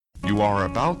You are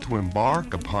about to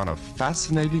embark upon a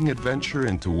fascinating adventure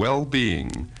into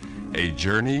well-being, a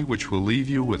journey which will leave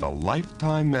you with a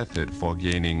lifetime method for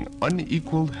gaining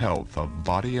unequaled health of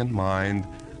body and mind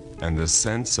and the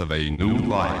sense of a new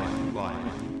life.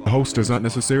 The host does not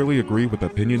necessarily agree with the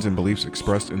opinions and beliefs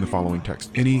expressed in the following text.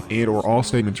 Any and or all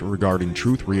statements regarding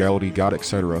truth, reality, God,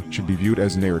 etc. should be viewed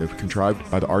as narrative, contrived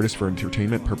by the artist for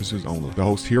entertainment purposes only. The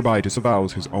host hereby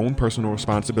disavows his own personal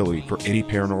responsibility for any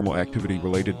paranormal activity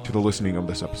related to the listening of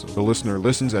this episode. The listener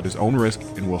listens at his own risk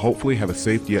and will hopefully have a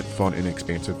safe yet fun and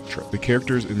expansive trip. The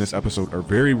characters in this episode are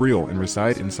very real and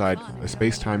reside inside a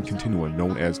space-time continuum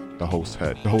known as the host's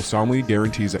head. The host solemnly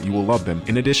guarantees that you will love them,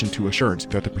 in addition to assurance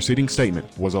that the preceding statement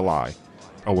was a lie.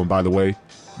 Oh, and by the way,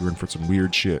 you're in for some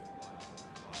weird shit.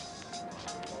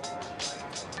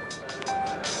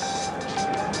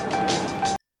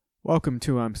 Welcome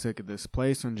to I'm Sick of This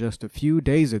Place, and just a few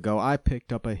days ago I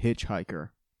picked up a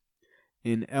hitchhiker,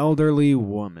 an elderly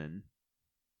woman.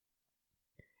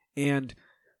 And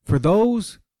for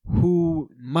those who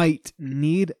might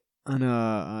need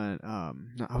I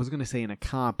was going to say an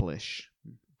accomplish,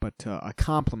 but a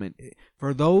compliment.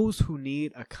 For those who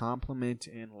need a compliment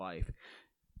in life,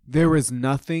 there is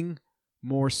nothing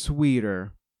more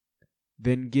sweeter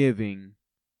than giving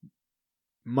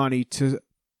money to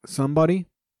somebody.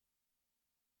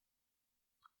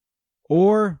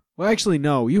 Or, well, actually,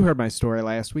 no. You heard my story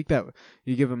last week that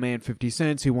you give a man 50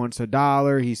 cents, he wants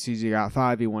 $1. He sees you got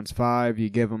 5, he wants 5.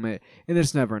 You give him it, and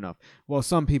it's never enough. Well,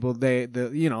 some people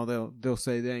they'll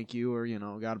say thank you or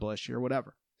God bless you or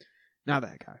whatever. Not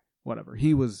that guy. Whatever.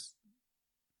 He was.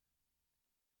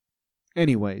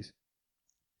 Anyways,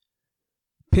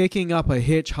 picking up a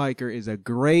hitchhiker is a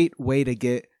great way to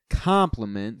get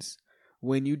compliments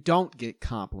when you don't get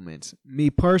compliments. Me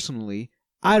personally,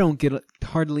 I don't get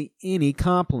hardly any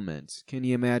compliments. Can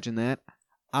you imagine that?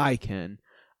 I can.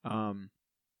 I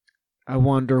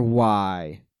wonder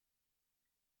why.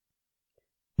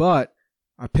 But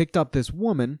I picked up this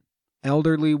woman,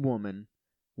 elderly woman,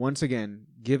 once again,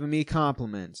 giving me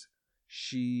compliments.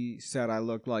 She said I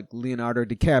looked like Leonardo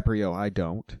DiCaprio. I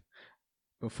don't.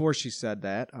 Before she said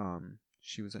that,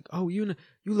 she was like, "Oh, you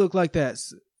look like that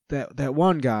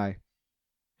one guy,"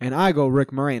 and I go Rick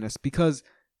Moranis because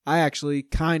I actually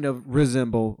kind of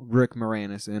resemble Rick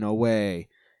Moranis in a way.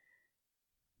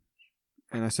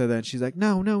 And I said that, and she's like,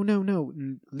 "No,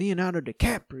 Leonardo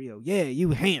DiCaprio. Yeah,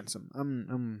 you handsome.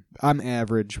 I'm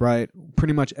average, right?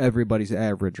 Pretty much everybody's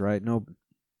average, right? No."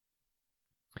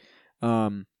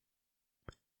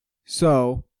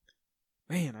 So,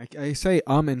 man, I say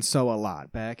and so a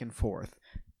lot, back and forth.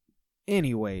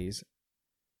 Anyways,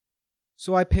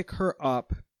 so I pick her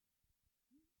up,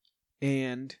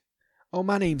 and, "Oh,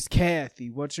 my name's Kathy.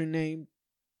 What's your name?"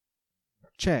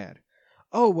 "Chad."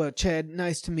 "Oh, well, Chad,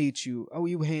 nice to meet you. Oh,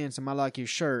 you handsome. I like your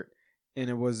shirt." And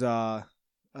it was a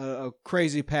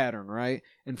crazy pattern, right?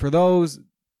 And for those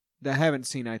that haven't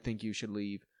seen I Think You Should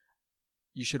Leave,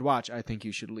 you should watch I Think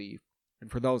You Should Leave. And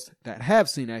for those that have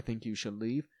seen I Think You Should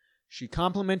Leave, she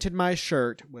complimented my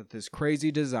shirt with this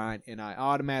crazy design, and I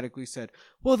automatically said,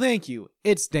 "Well, thank you.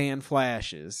 It's Dan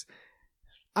Flash's."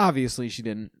 Obviously, she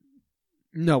didn't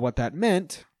know what that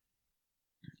meant,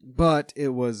 but it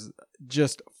was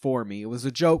just for me. It was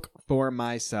a joke for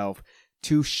myself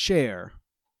to share.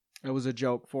 It was a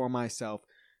joke for myself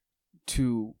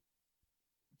to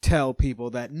tell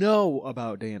people that know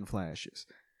about Dan Flash's.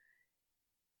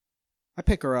 I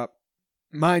pick her up.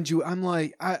 Mind you, I'm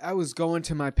like, I was going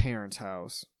to my parents'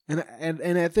 house, and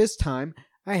at this time,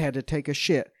 I had to take a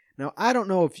shit. Now, I don't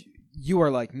know if you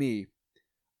are like me,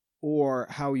 or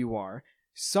how you are.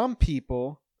 Some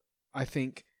people, I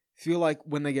think, feel like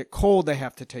when they get cold, they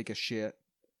have to take a shit.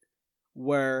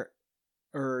 Or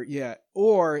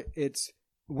it's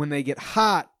when they get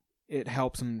hot, it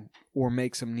helps them or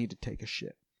makes them need to take a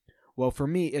shit. Well, for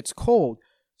me, it's cold.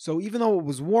 So even though it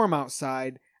was warm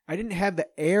outside, I didn't have the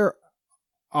air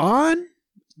on,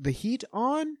 the heat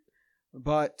on,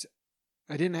 but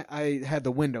I had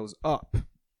the windows up.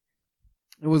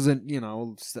 It was a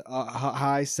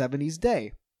high 70s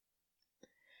day.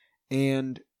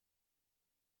 And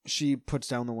she puts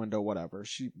down the window, whatever.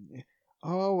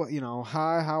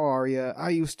 "Hi, how are you?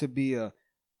 I used to be a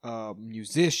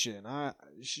musician."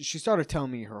 She started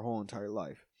telling me her whole entire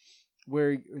life.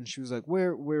 And she was like,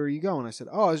 where are you going? I said,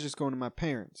 "Oh, I was just going to my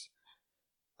parents."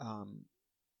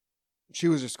 She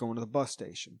was just going to the bus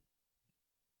station.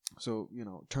 So,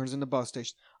 turns in the bus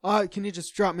station. "Can you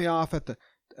just drop me off at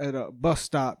a bus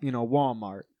stop,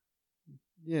 Walmart?"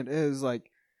 Yeah, it was like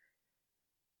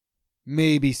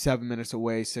maybe 7 minutes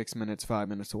away, 6 minutes, 5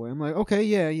 minutes away. I'm like, "Okay,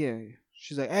 yeah.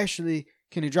 She's like, "Actually,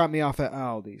 can you drop me off at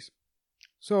Aldi's?"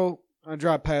 So I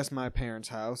drive past my parents'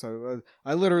 house.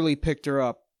 I literally picked her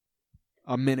up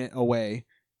a minute away,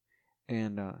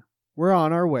 and we're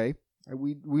on our way.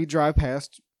 We drive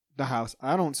past the house.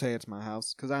 I don't say it's my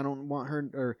house because I don't want her,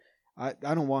 or I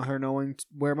don't want her knowing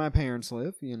where my parents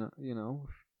live. You know.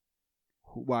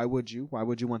 Why would you? Why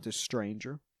would you want this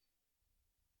stranger?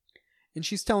 And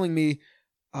she's telling me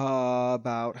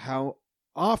about how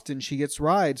often she gets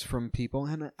rides from people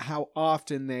and how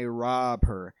often they rob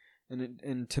her.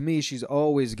 And to me, she's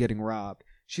always getting robbed.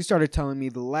 She started telling me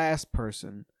the last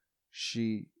person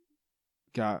she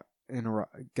got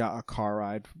a car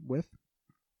ride with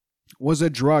was a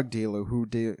drug dealer who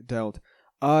dealt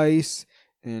ice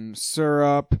and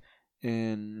syrup.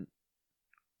 And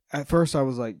at first I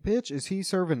was like, bitch, is he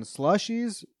serving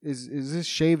slushies? Is this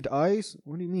shaved ice?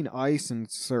 What do you mean ice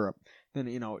and syrup? Then,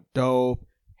 dope,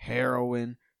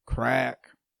 heroin, crack.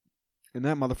 And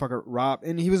that motherfucker robbed,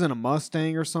 and he was in a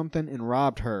Mustang or something and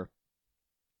robbed her.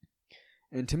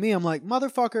 And to me, I'm like,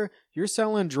 motherfucker, you're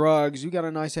selling drugs. You got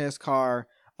a nice ass car.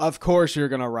 Of course you're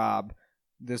going to rob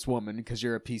this woman because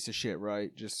you're a piece of shit,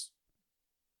 right?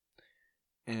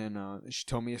 And she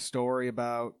told me a story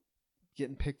about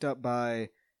getting picked up by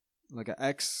like an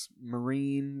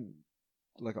ex-Marine,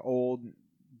 like an old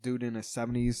dude in his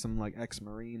 70s, some like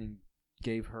ex-Marine, and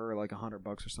gave her like $100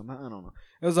 or something. I don't know.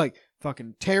 It was like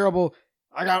fucking terrible.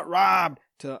 I got robbed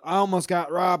to I almost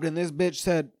got robbed, and this bitch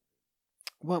said,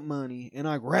 what money? And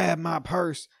I grabbed my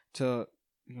purse to,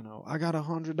 I got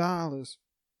 $100.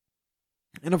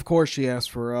 And of course she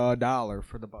asked for $1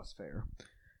 for the bus fare.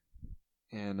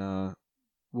 And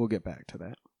we'll get back to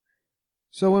that.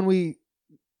 So when we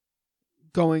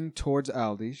going towards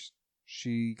Aldi's,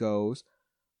 she goes,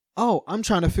 oh, I'm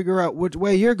trying to figure out which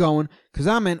way you're going because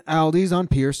I'm in Aldi's on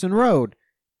Pearson Road.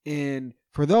 And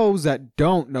for those that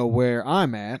don't know where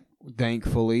I'm at,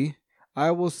 thankfully,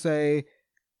 I will say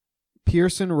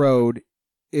Pearson Road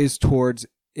is towards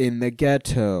in the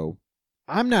ghetto.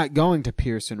 I'm not going to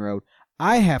Pearson Road.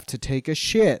 I have to take a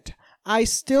shit. I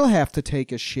still have to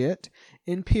take a shit.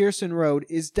 And Pearson Road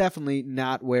is definitely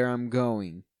not where I'm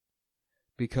going.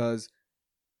 Because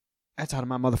that's out of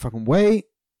my motherfucking way.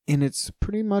 And it's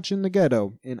pretty much in the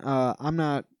ghetto. And I'm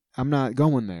not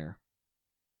going there.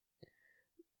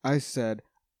 I said,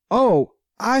 oh,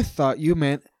 I thought you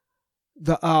meant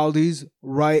the Aldi's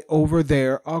right over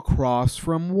there across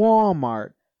from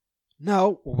Walmart.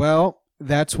 No, well,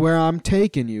 that's where I'm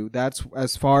taking you. That's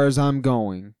as far as I'm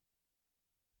going.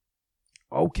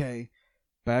 Okay,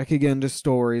 back again to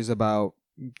stories about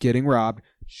getting robbed.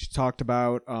 She talked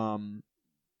about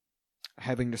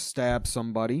having to stab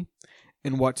somebody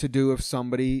and what to do if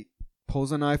somebody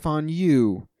pulls a knife on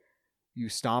you. You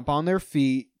stomp on their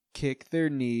feet, kick their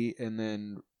knee, and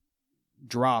then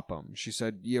drop them. She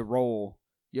said, you roll.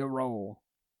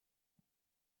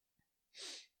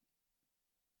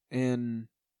 And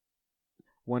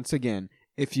once again,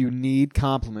 if you need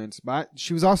compliments, but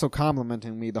she was also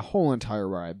complimenting me the whole entire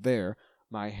ride there.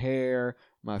 My hair,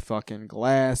 my fucking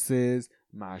glasses,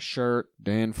 my shirt,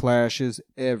 Dan Flashes,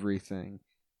 everything.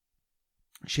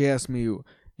 She asked me,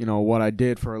 what I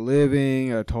did for a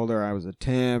living. I told her I was a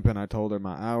temp, and I told her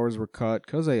my hours were cut,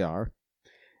 because they are.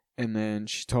 And then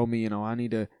she told me, I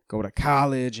need to go to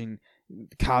college, and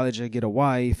college I get a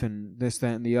wife, and this,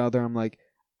 that, and the other. I'm like,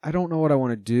 I don't know what I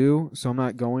want to do, so I'm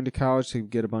not going to college to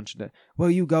get a bunch of debt. Well,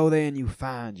 you go there and you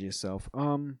find yourself.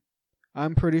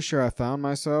 I'm pretty sure I found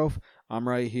myself. I'm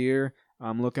right here.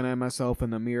 I'm looking at myself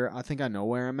in the mirror. I think I know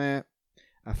where I'm at.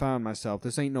 I found myself.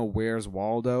 This ain't no Where's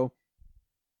Waldo.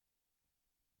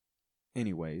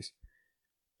 Anyways,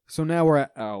 so now we're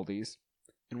at Aldi's,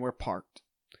 and we're parked.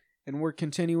 And we're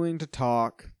continuing to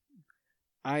talk.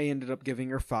 I ended up giving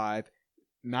her $5.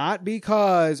 Not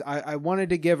because I wanted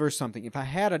to give her something. If I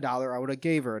had $1, I would have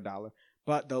gave her $1.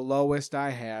 But the lowest I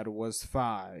had was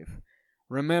 $5.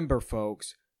 Remember,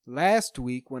 folks, last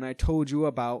week when I told you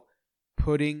about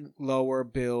putting lower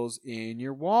bills in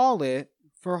your wallet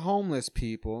for homeless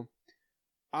people,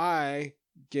 I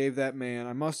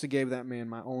must have gave that man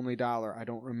my only $1. I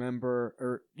don't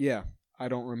remember, I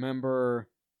don't remember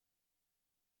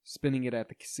spending it at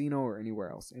the casino or anywhere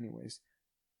else. Anyways.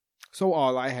 So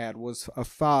all I had was a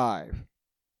 $5.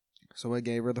 So I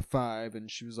gave her the $5,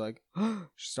 and she was like,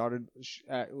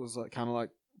 it was like kind of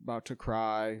like about to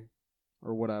cry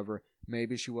or whatever.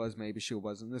 Maybe she was, maybe she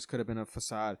wasn't. This could have been a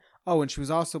facade. Oh, and she was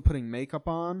also putting makeup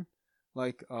on,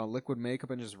 like liquid makeup,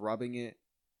 and just rubbing it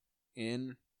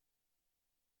in.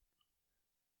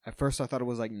 At first I thought it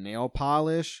was like nail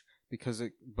polish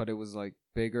but it was like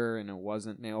bigger and it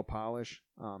wasn't nail polish.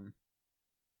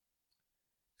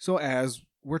 So as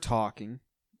we're talking,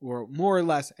 or more or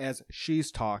less as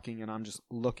she's talking and I'm just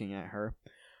looking at her,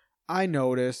 I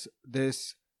notice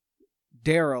this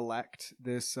derelict,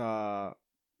 this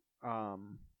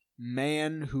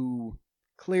man who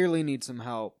clearly needs some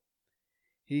help.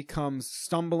 He comes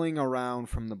stumbling around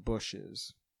from the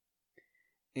bushes.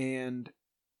 And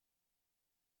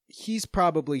he's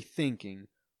probably thinking,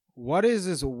 what is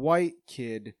this white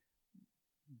kid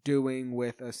doing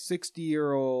with a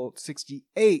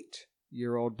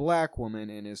 68-year-old black woman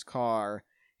in his car?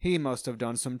 He must have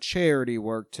done some charity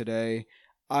work today.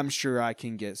 I'm sure I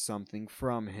can get something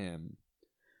from him.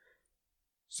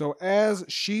 So as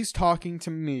she's talking to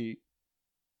me,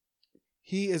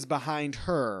 he is behind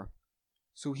her.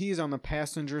 So he's on the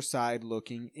passenger side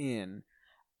looking in,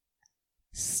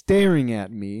 staring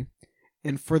at me.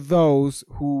 And for those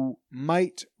who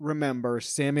might remember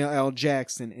Samuel L.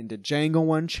 Jackson in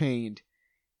Django Unchained,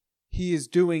 he is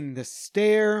doing the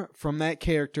stare from that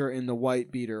character in The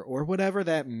White Beater, or whatever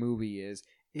that movie is.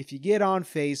 If you get on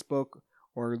Facebook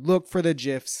or look for the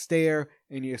GIF stare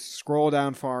and you scroll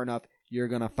down far enough, you're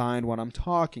going to find what I'm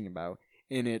talking about.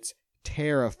 And it's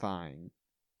terrifying.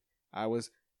 I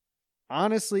was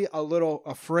honestly a little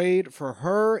afraid for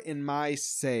her and my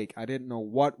sake. I didn't know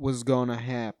what was going to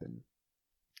happen.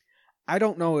 I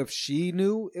don't know if she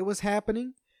knew it was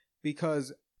happening,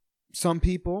 because some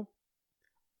people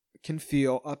can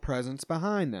feel a presence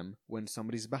behind them when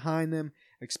somebody's behind them,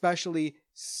 especially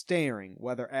staring,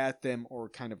 whether at them or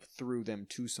kind of through them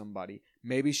to somebody.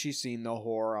 Maybe she's seen the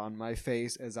horror on my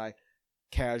face as I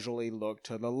casually looked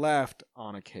to the left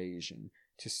on occasion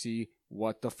to see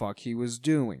what the fuck he was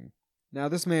doing. Now,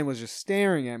 this man was just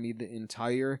staring at me the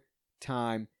entire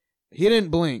time. He didn't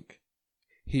blink.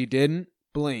 He didn't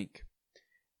blink.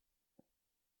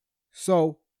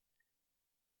 So,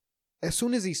 as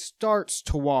soon as he starts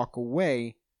to walk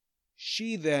away,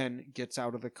 she then gets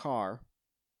out of the car,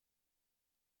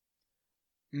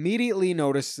 immediately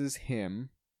notices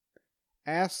him,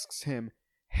 asks him,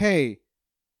 "Hey,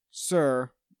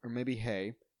 sir," or maybe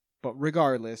 "hey," but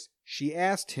regardless, she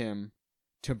asked him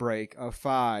to break a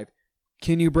 5.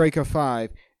 "Can you break a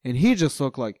 5? And he just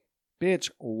looked like,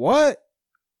 "Bitch, what?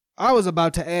 I was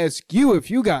about to ask you if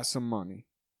you got some money."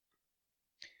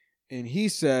 And he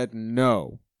said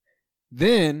no.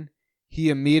 Then he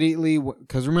immediately,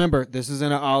 because remember, this is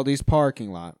in an Aldi's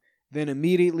parking lot, then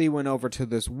immediately went over to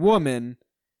this woman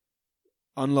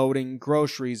unloading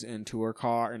groceries into her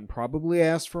car and probably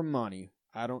asked for money.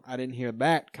 I didn't hear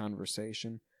that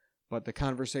conversation, but the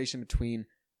conversation between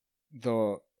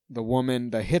the woman,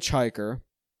 the hitchhiker,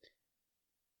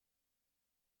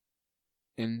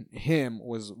 and him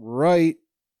was right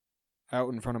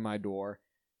out in front of my door.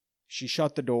 She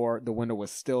shut the door. The window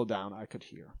was still down. I could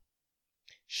hear.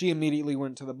 She immediately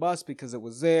went to the bus because it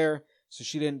was there, so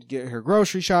she didn't get her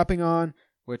grocery shopping on,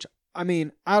 which, I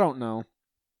mean, I don't know.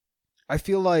 I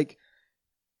feel like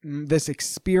this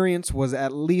experience was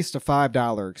at least a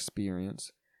 $5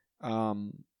 experience.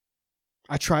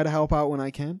 I try to help out when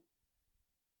I can,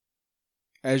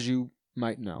 as you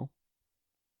might know,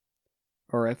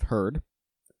 or have heard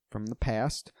from the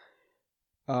past.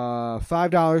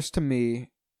 $5 to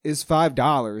me is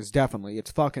 $5, definitely.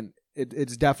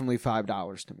 It's definitely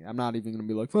 $5 to me. I'm not even going to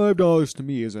be like, $5 to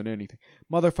me isn't anything.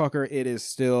 Motherfucker, it is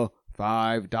still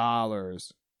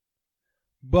 $5.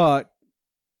 But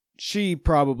she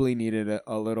probably needed it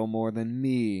a little more than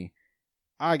me.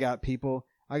 I got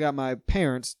my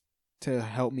parents to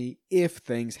help me if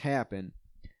things happen.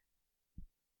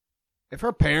 If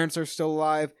her parents are still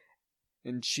alive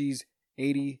and she's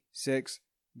 86,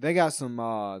 they got some,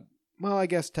 well, I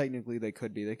guess technically they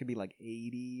could be. They could be like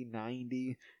 80,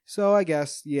 90. So I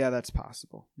guess, yeah, that's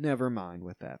possible. Never mind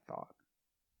with that thought.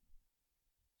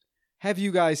 Have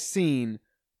you guys seen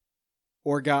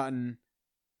or gotten,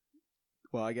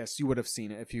 well, I guess you would have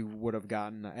seen it if you would have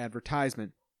gotten an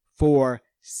advertisement for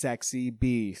Sexy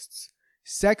Beasts.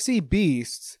 Sexy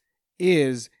Beasts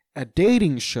is a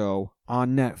dating show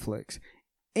on Netflix.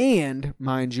 And,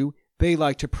 mind you, they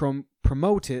like to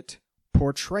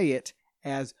portray it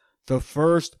as the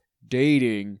first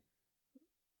dating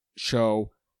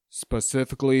show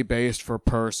specifically based for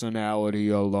personality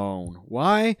alone.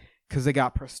 Why? Because they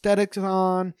got prosthetics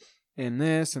on and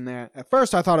this and that. At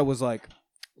first, I thought it was like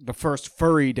the first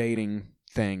furry dating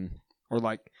thing, or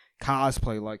like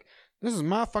cosplay. Like, this is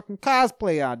my fucking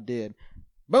cosplay I did.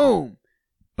 Boom!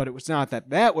 But it was not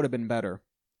that. That would have been better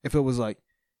if it was like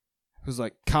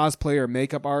cosplay or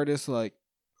makeup artists like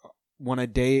want to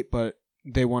date, but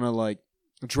they want to like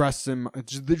dress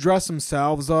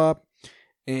themselves up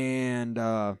and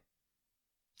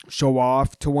show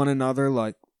off to one another,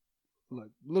 like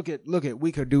look at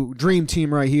we could do dream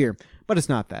team right here, but it's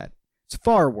not that. It's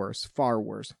far worse.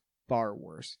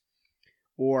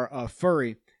 Or a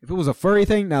furry. If it was a furry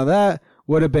thing, now that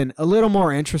would have been a little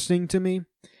more interesting to me.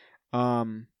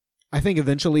 I think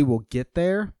eventually we'll get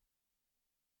there.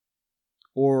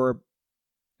 Or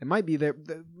it might be there.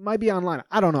 It might be online.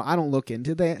 I don't know. I don't look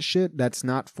into that shit. That's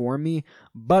not for me.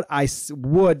 But I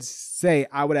would say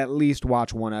I would at least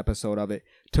watch one episode of it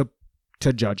to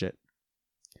judge it.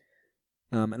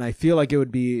 And I feel like it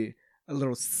would be a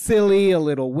little silly, a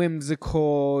little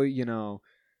whimsical, you know,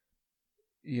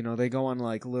 they go on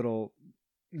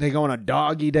a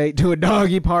doggy date to a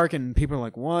doggy park and people are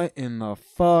like, what in the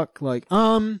fuck? Like,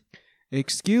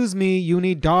 excuse me, you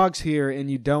need dogs here and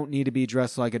you don't need to be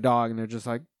dressed like a dog. And they're just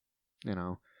like, you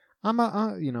know, I'm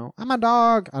a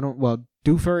dog.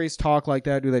 Do furries talk like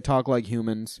that? Do they talk like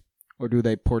humans or do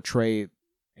they portray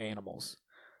animals?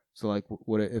 So like,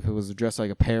 if it was dressed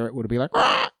like a parrot, would it be like,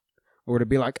 "Rah!" Or would it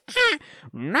be like,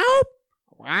 nope,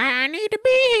 I need to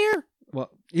be here?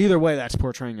 Well, either way, that's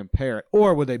portraying a parrot.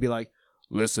 Or would they be like,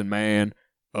 listen, man,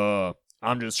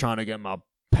 I'm just trying to get my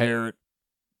parrot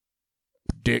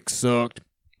dick sucked.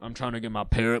 I'm trying to get my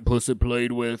parrot pussy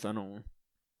played with. I mean,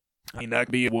 that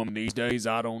could be a woman these days.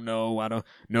 I don't know.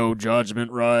 No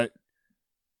judgment, right?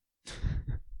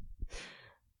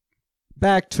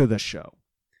 Back to the show.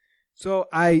 So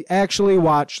I actually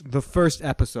watched the first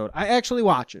episode. I actually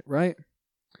watch it, right?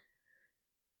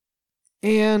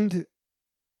 And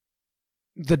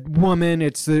the woman,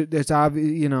 it's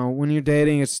obvious, you know, when you're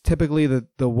dating, it's typically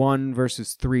the 1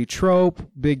 versus 3 trope,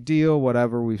 big deal,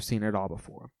 whatever. We've seen it all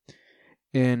before.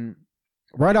 And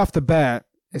right off the bat,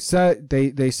 they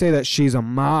say that she's a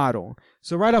model.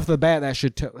 So right off the bat, I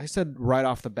said right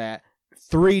off the bat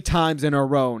 3 times in a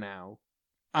row now,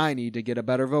 I need to get a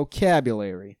better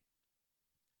vocabulary.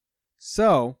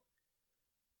 So,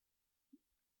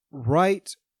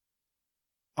 right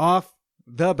off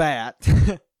the bat,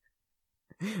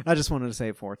 I just wanted to say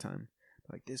it 4 times.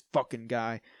 Like, this fucking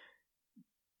guy.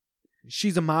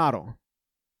 She's a model.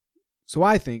 So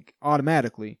I think,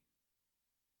 automatically,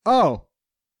 oh,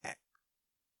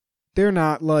 they're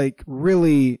not, like,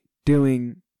 really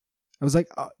doing... I was like,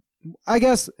 I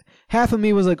guess half of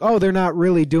me was like, oh, they're not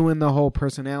really doing the whole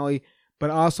personality. But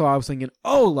also I was thinking,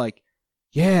 oh, like,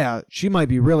 yeah, she might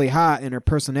be really hot and her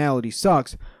personality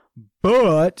sucks.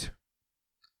 But...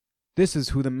 this is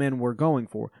who the men were going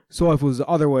for. So if it was the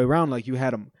other way around, like you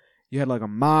had like a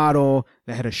model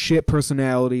that had a shit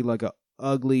personality, like a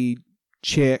ugly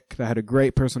chick that had a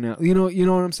great personality. You know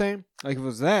what I'm saying? Like if it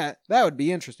was that would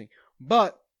be interesting.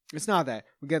 But it's not that.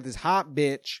 We got this hot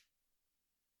bitch.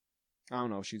 I don't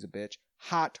know if she's a bitch.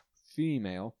 Hot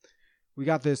female. We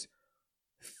got this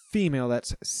female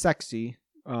that's sexy.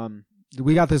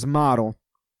 We got this model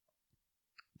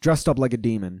dressed up like a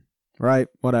demon. Right,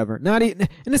 whatever. And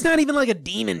it's not even like a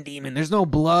demon. There's no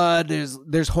blood.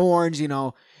 There's horns. You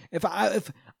know, if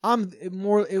I'm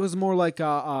more, it was more like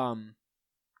a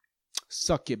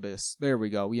succubus. There we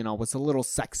go. You know, it's a little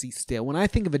sexy still. When I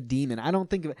think of a demon, I don't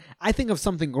think of it. I think of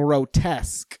something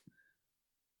grotesque.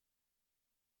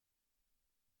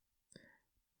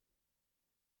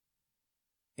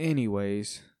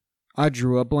 Anyways, I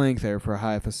drew a blank there for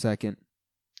half a second.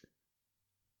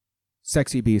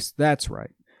 Sexy beast. That's right.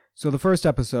 So the first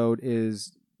episode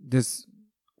is this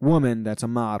woman that's a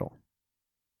model.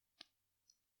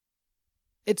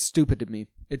 It's stupid to me.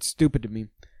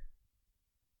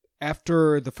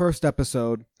 After the first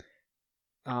episode,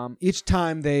 each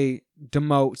time they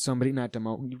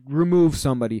remove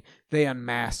somebody, they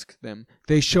unmask them.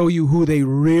 They show you who they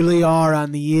really are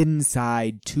on the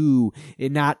inside too.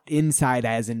 And not inside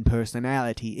as in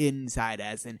personality, inside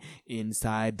as in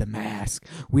inside the mask.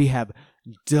 We have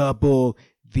double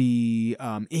the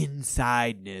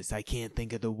insideness. I can't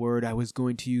think of the word I was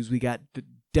going to use. We got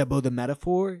double the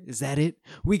metaphor. Is that it?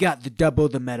 We got the double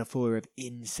the metaphor of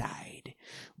inside.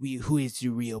 Who is the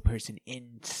real person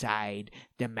inside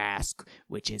the mask,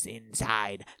 which is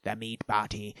inside the meat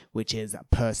body, which is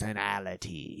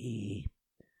personality.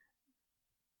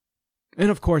 And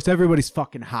of course, everybody's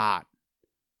fucking hot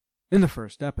in the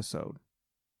first episode.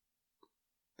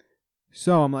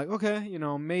 So I'm like, okay, you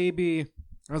know, maybe...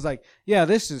 I was like, yeah,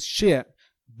 this is shit,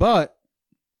 but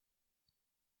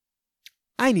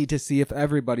I need to see if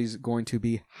everybody's going to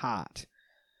be hot.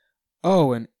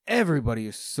 Oh, and everybody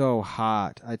is so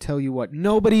hot. I tell you what,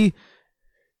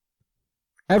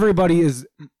 everybody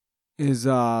is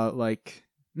like,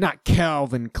 not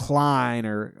Calvin Klein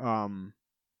or,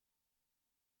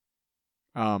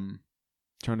 trying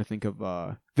to think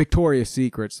of, Victoria's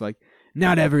Secrets. Like,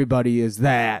 not everybody is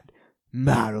that.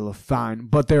 model of fine,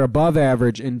 but they're above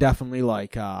average and definitely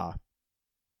like, I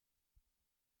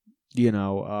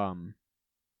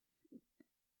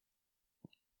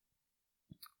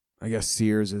guess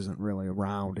Sears isn't really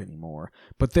around anymore,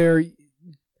 but they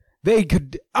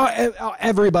could,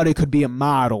 everybody could be a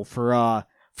model for a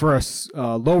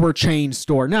lower chain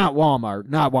store, not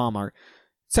Walmart.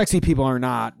 Sexy people are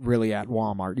not really at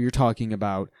Walmart. You're talking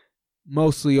about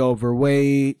mostly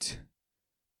overweight,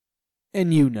 and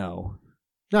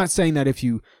not saying that if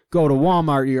you go to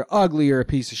Walmart you're ugly or a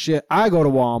piece of shit. I go to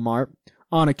Walmart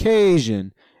on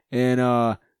occasion, and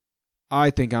I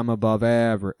think I'm above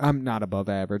average. I'm not above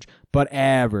average, but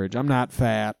average. I'm not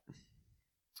fat.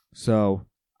 So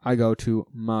I go to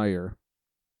Meijer.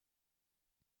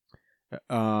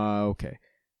 Okay.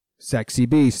 Sexy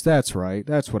Beast, that's right.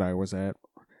 That's what I was at.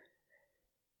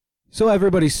 So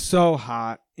everybody's so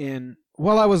hot. And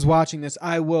while I was watching this,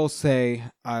 I will say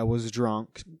I was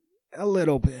drunk. A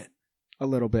little bit.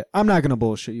 I'm not going to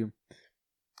bullshit you.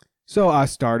 So I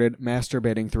started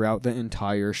masturbating throughout the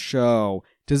entire show.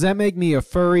 Does that make me a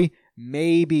furry?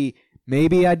 Maybe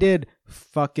I did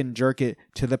fucking jerk it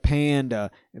to the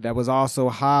panda that was also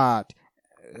hot.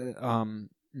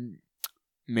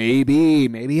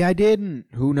 Maybe I didn't.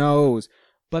 Who knows?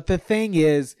 But the thing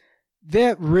is,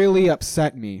 that really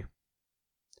upset me.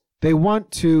 They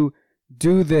want to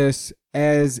do this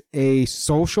as a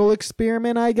social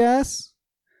experiment, I guess.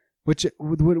 Which,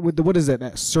 what is it?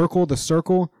 That Circle, The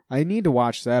Circle? I need to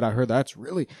watch that. I heard that's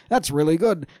really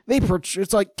good.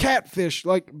 It's like Catfish,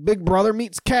 like Big Brother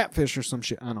meets Catfish or some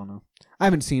shit. I don't know. I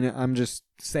haven't seen it. I'm just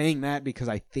saying that because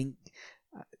I think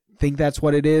that's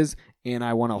what it is, and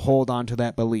I want to hold on to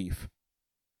that belief.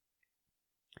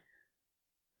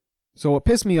 So what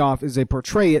pissed me off is they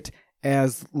portray it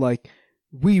as like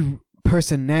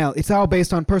it's all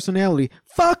based on personality.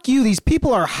 Fuck you. These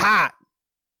people are hot.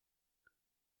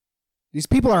 These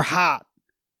people are hot.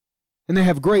 And they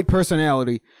have great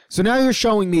personality. So now you're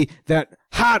showing me that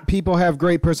hot people have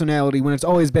great personality when it's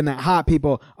always been that hot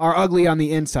people are ugly on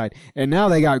the inside. And now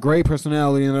they got great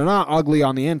personality and they're not ugly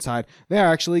on the inside. They're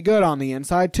actually good on the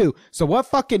inside too. So what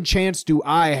fucking chance do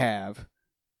I have?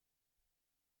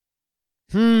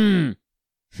 Tell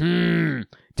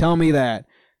me that.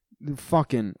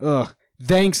 Fucking,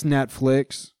 Thanks,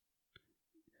 Netflix.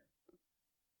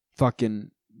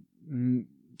 Fucking...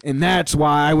 And that's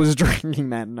why I was drinking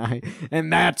that night.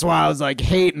 And that's why I was like,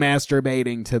 hate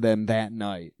masturbating to them that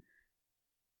night.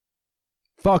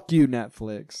 Fuck you,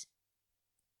 Netflix.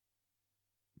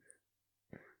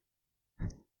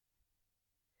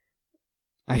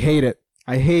 I hate it.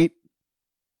 I hate,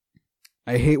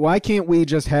 why can't we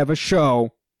just have a show,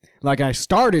 like I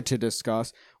started to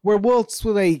discuss, where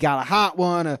they got a hot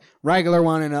one, a regular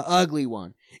one, and an ugly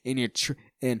one.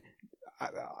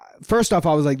 First off,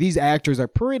 I was like, these actors are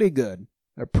pretty good.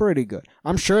 They're pretty good.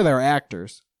 I'm sure they're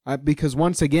actors. Because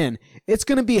once again, it's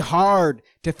going to be hard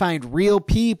to find real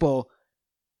people,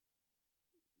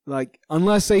 like,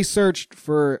 unless they searched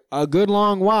for a good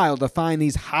long while to find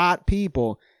these hot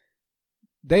people.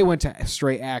 They went to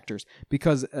straight actors.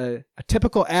 Because a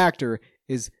typical actor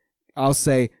is, I'll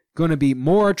say, going to be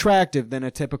more attractive than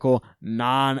a typical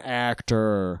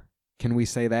non-actor. Can we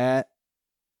say that?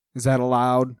 Is that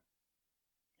allowed?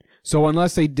 So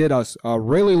unless they did a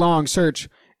really long search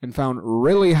and found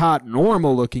really hot,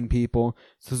 normal-looking people,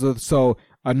 so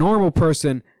a normal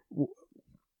person,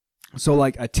 so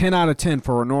like a 10 out of 10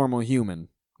 for a normal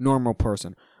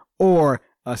person, or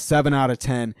a 7 out of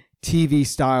 10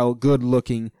 TV-style,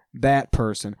 good-looking, that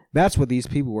person. That's what these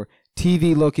people were.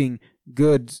 TV-looking,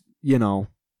 good,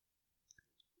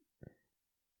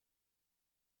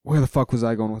 Where the fuck was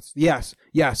I going with? Yes,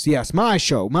 my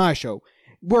show.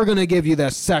 We're going to give you the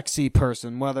sexy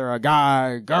person, whether a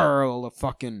guy, girl, a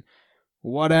fucking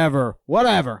whatever.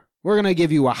 We're going to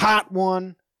give you a hot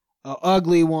one, a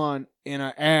ugly one, and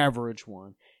an average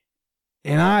one.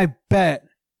 And I bet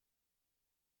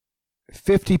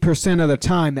 50% of the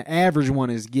time the average one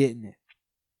is getting it.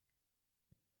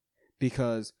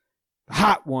 Because the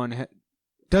hot one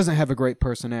doesn't have a great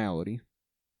personality.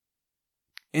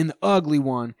 And the ugly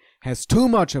one has too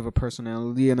much of a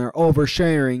personality, and they're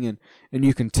oversharing, and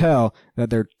you can tell that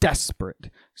they're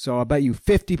desperate. So I bet you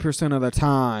 50% of the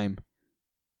time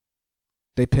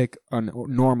they pick a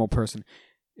normal person.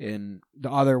 And the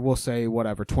other will say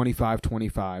whatever,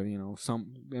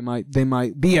 25-25. They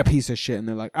might be a piece of shit, and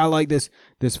they're like, I like this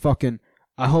fucking.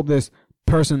 I hope this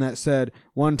person that said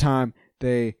one time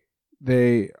they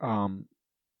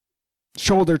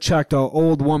shoulder checked an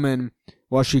old woman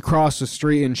while she crossed the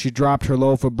street, and she dropped her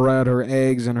loaf of bread, her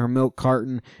eggs, and her milk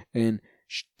carton, and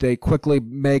they quickly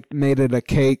made it a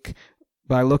cake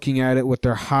by looking at it with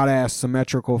their hot ass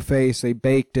symmetrical face. They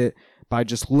baked it by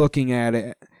just looking at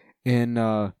it, and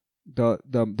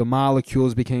the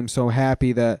molecules became so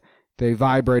happy that they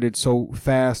vibrated so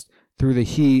fast through the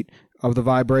heat of the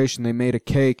vibration. They made a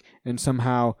cake, and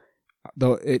somehow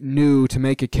it knew to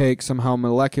make a cake somehow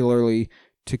molecularly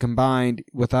to combine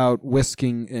without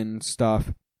whisking and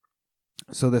stuff.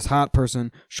 So this hot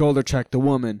person shoulder checked the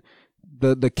woman.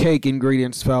 The cake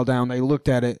ingredients fell down. They looked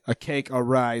at it. A cake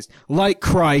arise like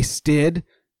Christ did.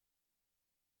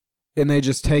 And they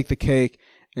just take the cake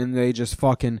and they just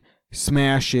fucking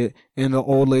smash it in the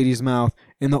old lady's mouth.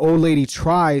 And the old lady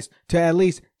tries to at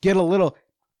least get a little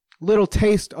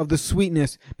taste of the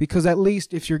sweetness, because at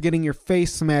least if you're getting your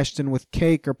face smashed in with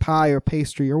cake or pie or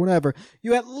pastry or whatever,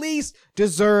 you at least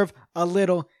deserve a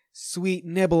little sweet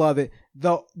nibble of it.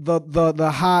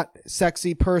 The hot,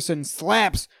 sexy person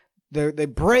slaps. They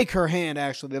break her hand,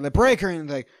 actually. They break her hand and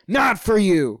they, not for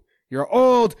you. You're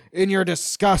old and you're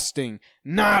disgusting.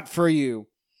 Not for you.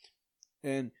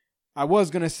 And I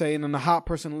was going to say, and then the hot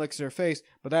person licks their face,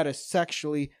 but that is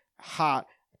sexually hot,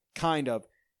 kind of.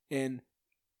 And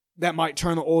that might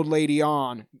turn the old lady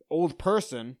on, old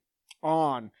person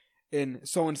on. And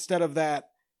so instead of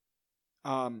that,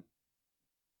 the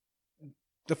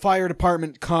fire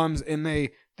department comes and they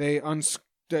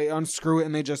unscrew it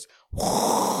and they just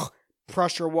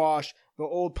pressure wash the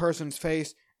old person's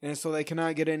face, and so they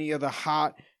cannot get any of the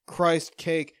hot Christ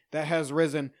cake that has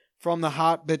risen from the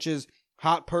hot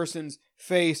person's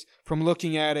face from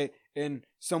looking at it, and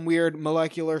some weird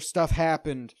molecular stuff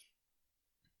happened.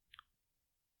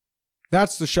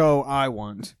 That's the show I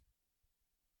want.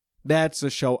 That's the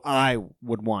show I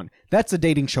would want. That's a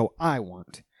dating show I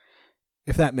want.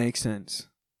 If that makes sense.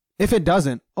 If it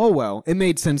doesn't, oh well, it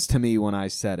made sense to me when I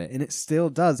said it, and it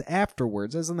still does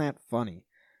afterwards. Isn't that funny?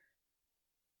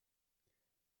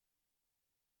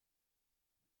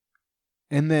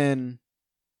 And then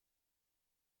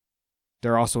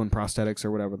they're also in prosthetics or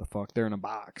whatever the fuck. They're in a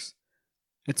box.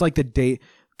 It's like the date.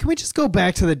 Can we just go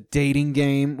back to the dating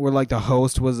game where like the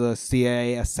host was a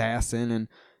CIA assassin and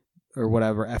or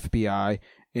whatever, FBI,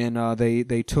 and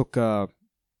they took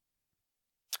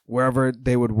wherever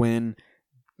they would win,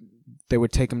 they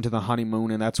would take him to the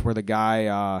honeymoon, and that's where the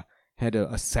guy had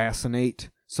to assassinate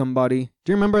somebody.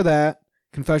 Do you remember that?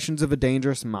 Confessions of a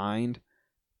Dangerous Mind.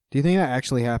 Do you think that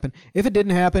actually happened? If it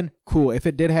didn't happen, cool. If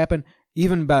it did happen,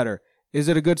 even better. Is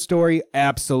it a good story?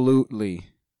 Absolutely.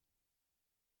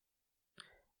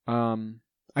 I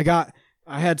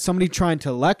had somebody trying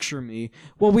to lecture me.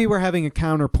 Well, we were having a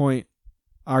counterpoint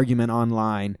argument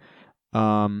online,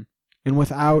 and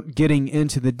without getting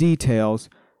into the details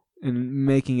and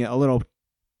making it a little.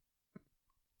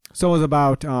 So it was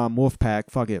about Wolfpack.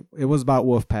 Fuck it. It was about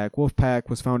Wolfpack. Wolfpack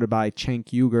was founded by Cenk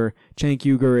Uygur. Cenk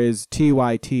Uygur is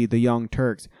TYT, the Young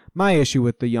Turks. My issue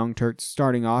with the Young Turks,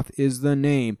 starting off, is the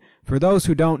name. For those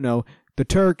who don't know,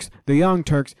 the Young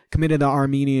Turks, committed the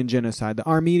Armenian Genocide. The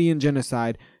Armenian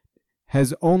Genocide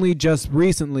has only just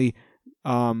recently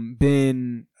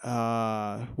been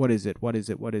what is it?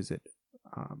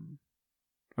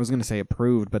 I was going to say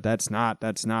approved, but that's not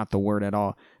the word at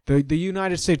all. The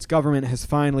United States government has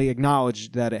finally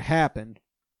acknowledged that it happened.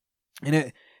 And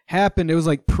it happened, it was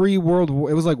like World War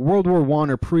I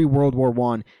or pre-World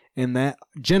War I, and that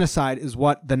genocide is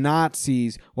what the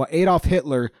Nazis, what Adolf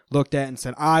Hitler looked at and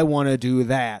said, I want to do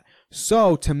that.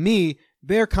 So to me,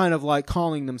 they're kind of like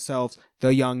calling themselves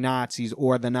the Young Nazis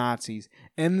or the Nazis.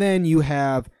 And then you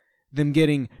have them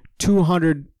getting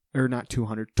 $20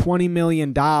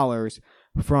 million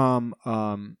from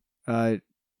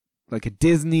like a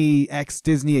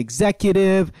ex-Disney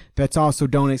executive that's also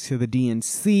donates to the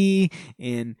DNC,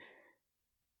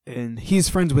 and he's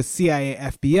friends with CIA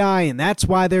FBI, and that's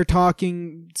why they're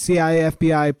talking CIA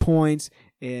FBI points,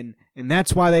 and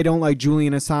that's why they don't like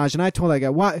Julian Assange. And I told that guy,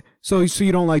 why? So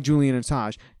you don't like Julian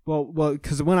Assange? Well,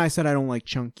 because when I said I don't like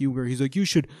Cenk Uygur, he's like, you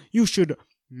should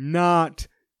not.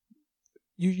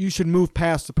 You should move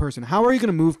past the person. How are you going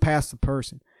to move past the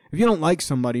person? If you don't like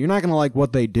somebody, you're not going to like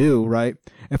what they do, right?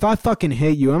 If I fucking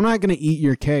hate you, I'm not going to eat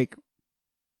your cake.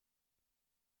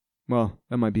 Well,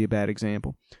 that might be a bad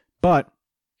example. But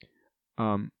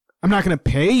I'm not going to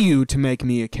pay you to make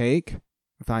me a cake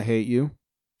if I hate you.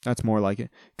 That's more like it.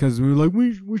 Because we were like,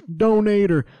 we should donate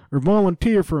or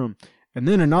volunteer for them. And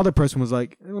then another person was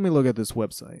like, let me look at this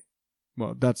website.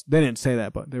 Well, they didn't say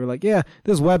that, but they were like, yeah,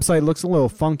 this website looks a little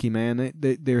funky, man.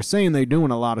 They're saying they're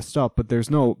doing a lot of stuff, but there's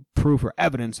no proof or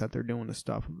evidence that they're doing this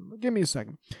stuff. Give me a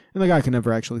second. And the guy can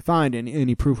never actually find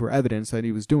any proof or evidence that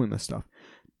he was doing this stuff.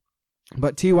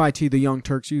 But TYT, the Young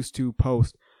Turks, used to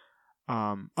post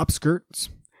upskirts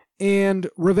and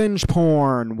revenge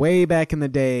porn way back in the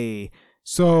day.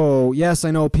 So, yes,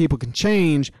 I know people can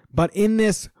change, but in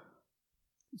this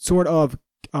sort of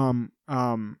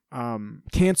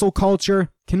cancel culture,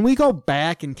 can we go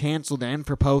back and cancel them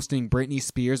for posting Britney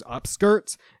Spears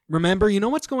upskirts? Remember, you know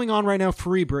what's going on right now?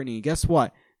 Free Britney. Guess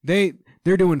what? They're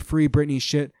doing free Britney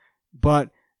shit, but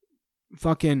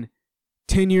fucking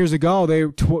 10 years ago,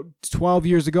 12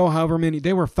 years ago, however many,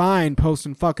 they were fine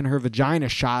posting fucking her vagina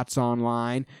shots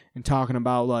online and talking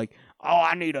about like, oh,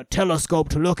 I need a telescope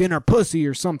to look in her pussy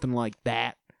or something like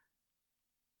that.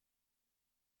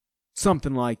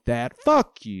 Something like that.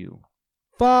 Fuck you.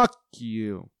 Fuck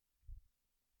you.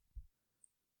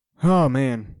 Oh,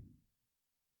 man.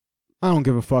 I don't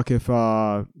give a fuck if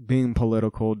being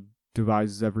political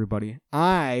divides everybody.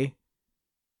 I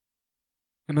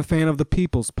am a fan of the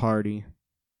People's Party.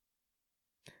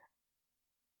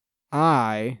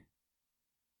 I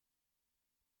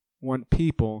want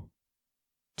people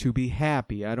to be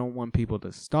happy. I don't want people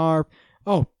to starve.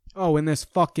 Oh, and this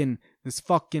fucking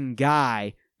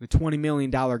guy, the $20 million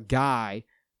guy,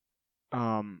 he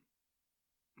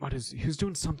was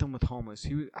doing something with homeless.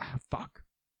 Fuck.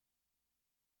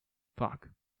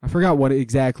 I forgot what it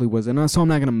exactly was, and so I'm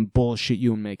not gonna bullshit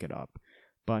you and make it up.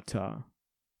 But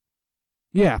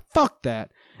yeah, fuck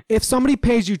that. If somebody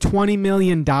pays you $20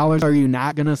 million, are you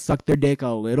not gonna suck their dick a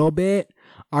little bit?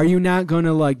 Are you not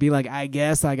gonna like be like, I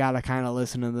guess I gotta kind of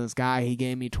listen to this guy. He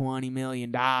gave me $20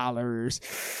 million.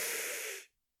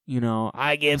 You know,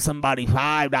 I give somebody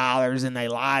 $5 and they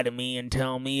lie to me and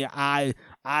tell me I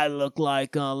look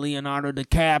like Leonardo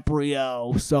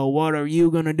DiCaprio. So what are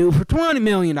you going to do for $20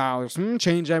 million?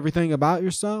 Change everything about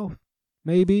yourself?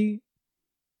 Maybe.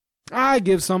 I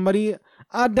give somebody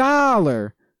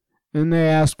 $1 and they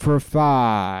ask for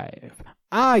 $5.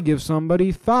 I give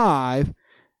somebody $5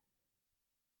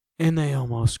 and they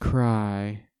almost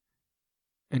cry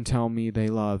and tell me they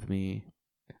love me.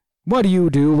 What do you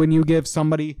do when you give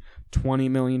somebody $20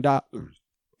 million?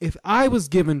 If I was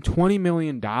given $20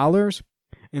 million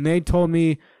and they told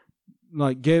me,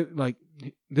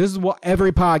 this is what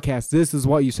every podcast, this is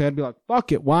what you said, I'd be like,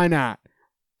 fuck it, why not?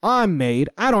 I'm made.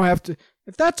 I don't have to.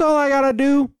 If that's all I gotta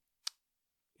do,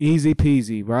 easy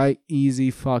peasy, right?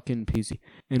 Easy fucking peasy.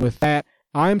 And with that,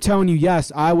 I'm telling you,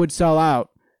 yes, I would sell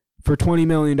out for $20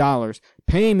 million.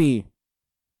 Pay me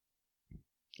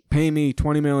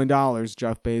 $20 million,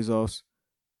 Jeff Bezos.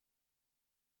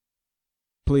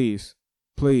 Please.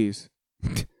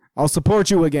 I'll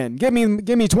support you again. Give me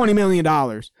 $20 million.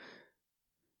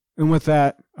 And with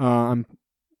that, I'm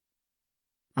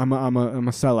a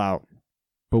sellout.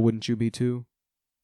 But wouldn't you be too?